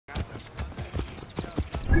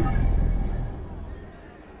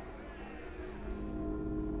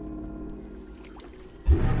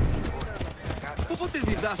Πότε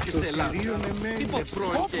διδάσκεις σε Ελλάδα? Μήπως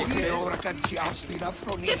πρόκειται και ώρα καρτσιάς την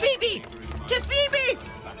αφρονία. Και Phoebe! Και Phoebe!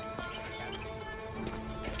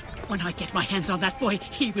 When I get my hands on that boy,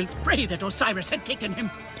 he will pray that Osiris had taken him.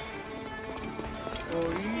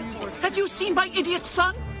 Have you seen my idiot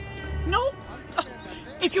son? No?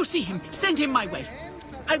 If you see him, send him my way.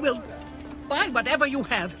 I will buy whatever you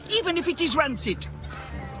have, even if it is rancid.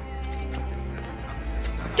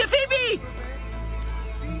 To Phoebe!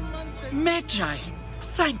 Magi,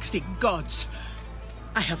 thank the gods.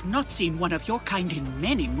 I have not seen one of your kind in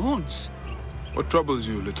many moons. What troubles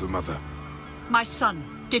you, little mother? My son,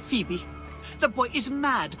 Phoebe. The boy is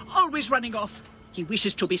mad, always running off. He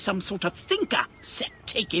wishes to be some sort of thinker.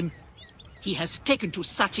 Take him. He has taken to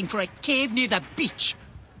searching for a cave near the beach.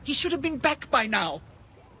 He should have been back by now.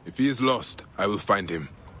 If he is lost, I will find him.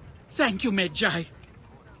 Thank you, Magi.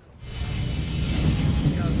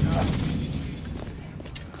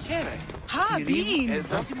 Ha, Bean.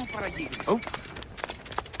 Oh.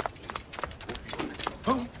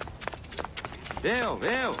 Oh. Veo.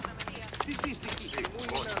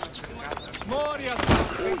 Moria,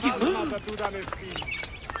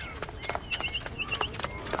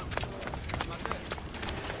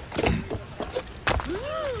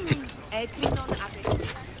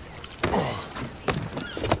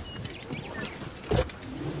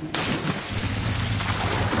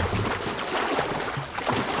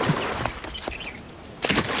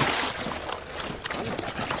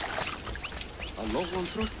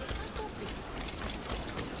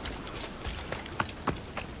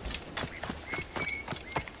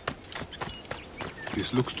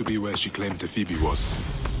 This looks to be where she claimed Phoebe was.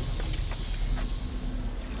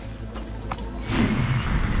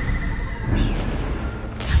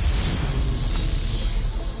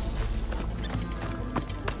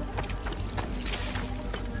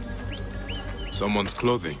 Someone's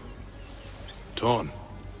clothing. Torn.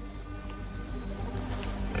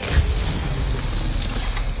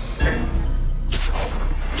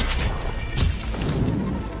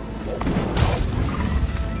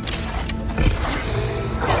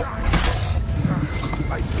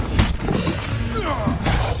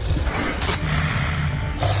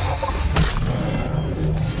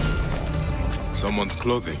 Someone's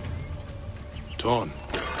clothing. Torn.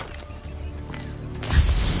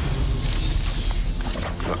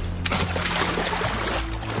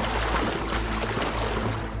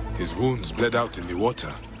 His wounds bled out in the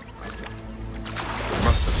water. He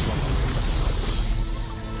must have swum away.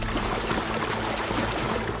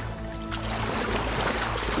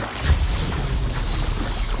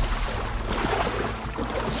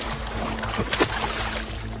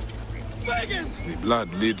 The blood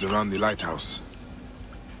leads around the lighthouse.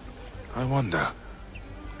 I wonder.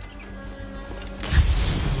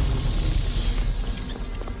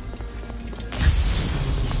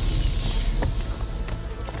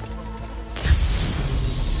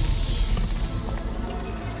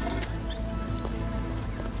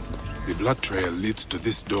 The blood trail leads to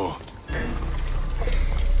this door.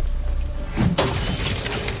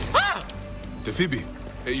 Ah! Phoebe,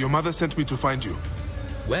 your mother sent me to find you.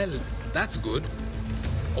 Well, that's good.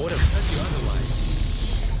 I would have hurt you otherwise.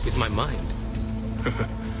 With my mind.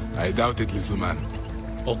 I doubt it, little man.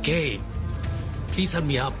 Okay. Please help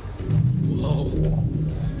me up. Whoa.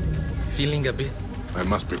 Feeling a bit... I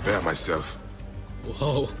must prepare myself.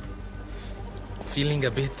 Whoa. Feeling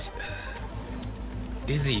a bit...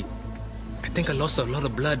 dizzy. I think I lost a lot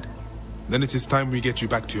of blood. Then it is time we get you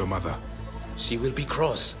back to your mother. She will be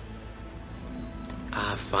cross.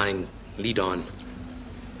 Ah, fine. Lead on.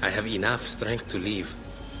 I have enough strength to leave.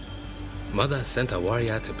 Mother sent a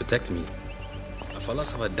warrior to protect me. A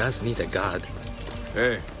philosopher does need a guard.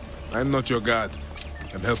 Hey, I'm not your guard.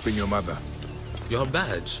 I'm helping your mother. Your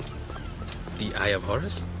badge? The Eye of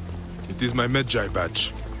Horus? It is my Magi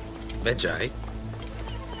badge. Magi?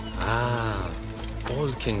 Ah,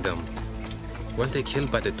 Old Kingdom. Weren't they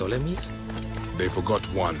killed by the Ptolemies? They forgot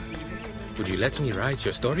one. Would you let me write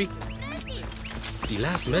your story? The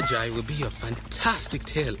Last Magi will be a fantastic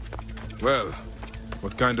tale. Well,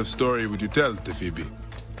 what kind of story would you tell, Phoebe?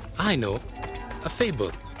 I know. A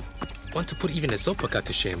fable. Want to put even a Zopaka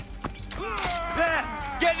to shame. There!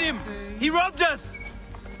 Get him! He robbed us!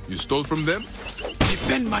 You stole from them?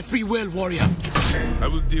 Defend my free will, warrior. I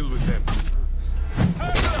will deal with them.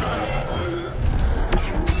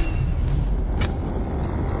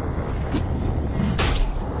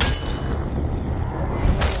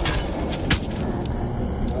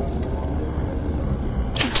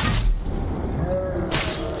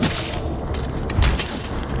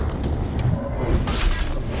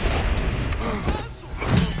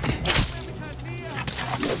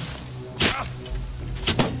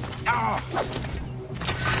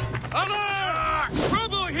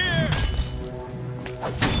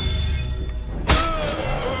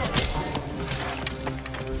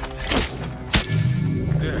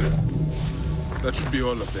 That should be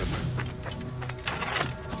all of them.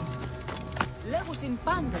 Λέγουσιν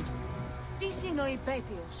πάντες. Τι είναι ο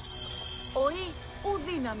υπέτειος. Οή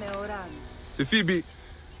ουδύναμε οράν. Phoebe,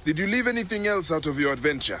 did you leave anything else out of your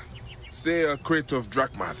adventure? Say a crate of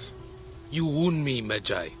drachmas. You wound me,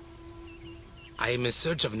 Magi. I am in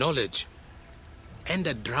search of knowledge. And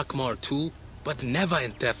a drachma or two, but never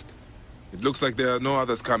in theft. It looks like there are no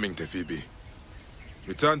others coming, Phoebe.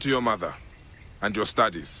 Return to your mother and your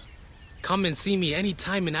studies. Come and see me any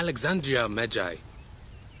time in Alexandria, Magi.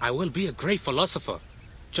 I will be a great philosopher.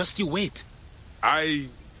 Just you wait. I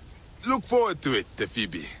look forward to it,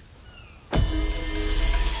 Phoebe.